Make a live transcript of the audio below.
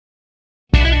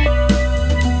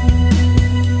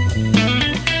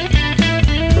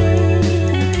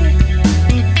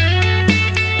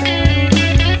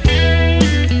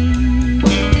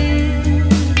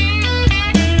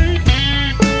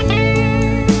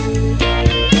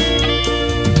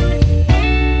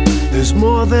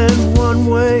than one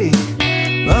way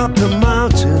up the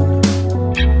mountain,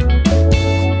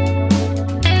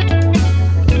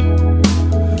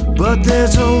 but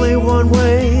there's only one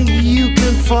way you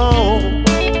can fall.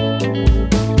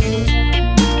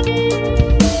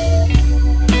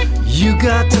 You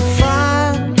got to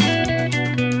find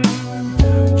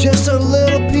just a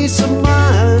little peace of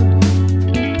mind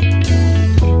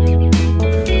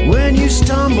when you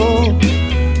stumble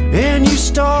and you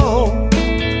stall.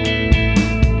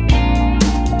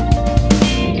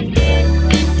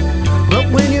 But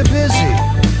when you're busy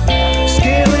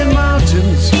scaling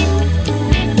mountains,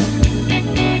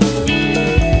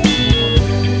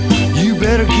 you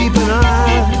better keep an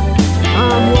eye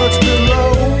on what's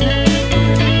below,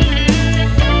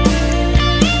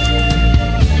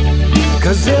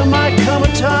 'cause there might come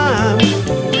a time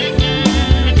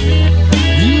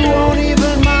you won't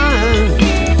even mind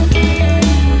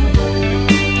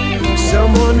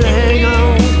someone to hang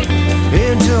on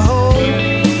and to hold.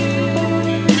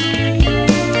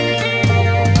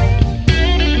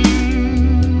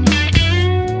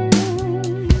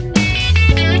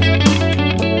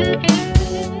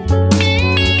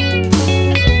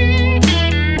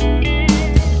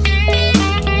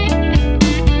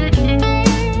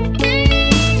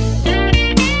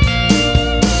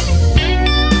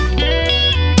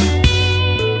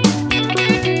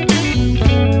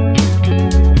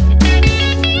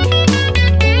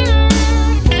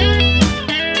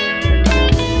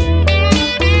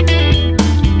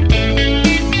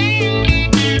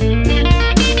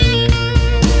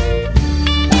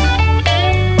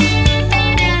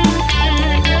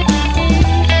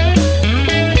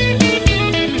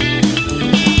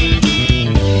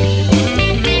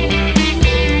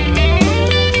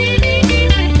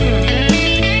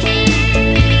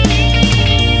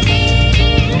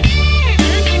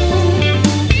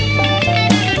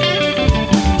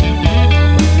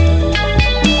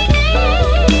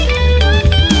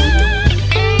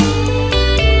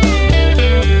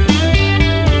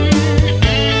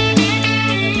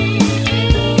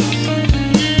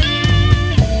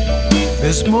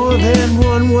 There's more than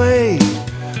one way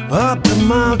up the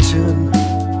mountain,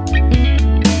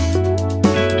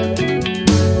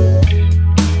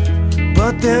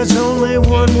 but there's only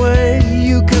one way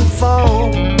you can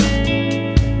fall.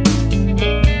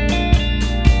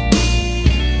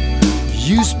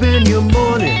 You spend your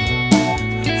morning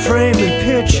framing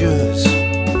pictures,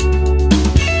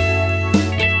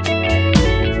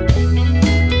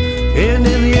 and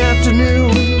in the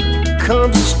afternoon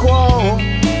comes a squall.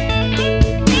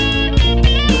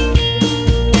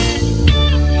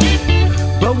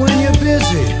 But when you're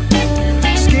busy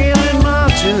scaling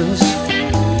mountains,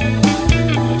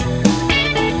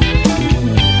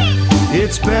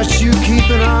 it's best you keep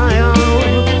an eye on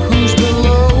who's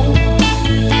below,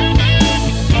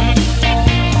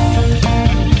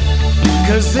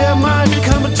 'cause there might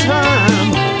come a time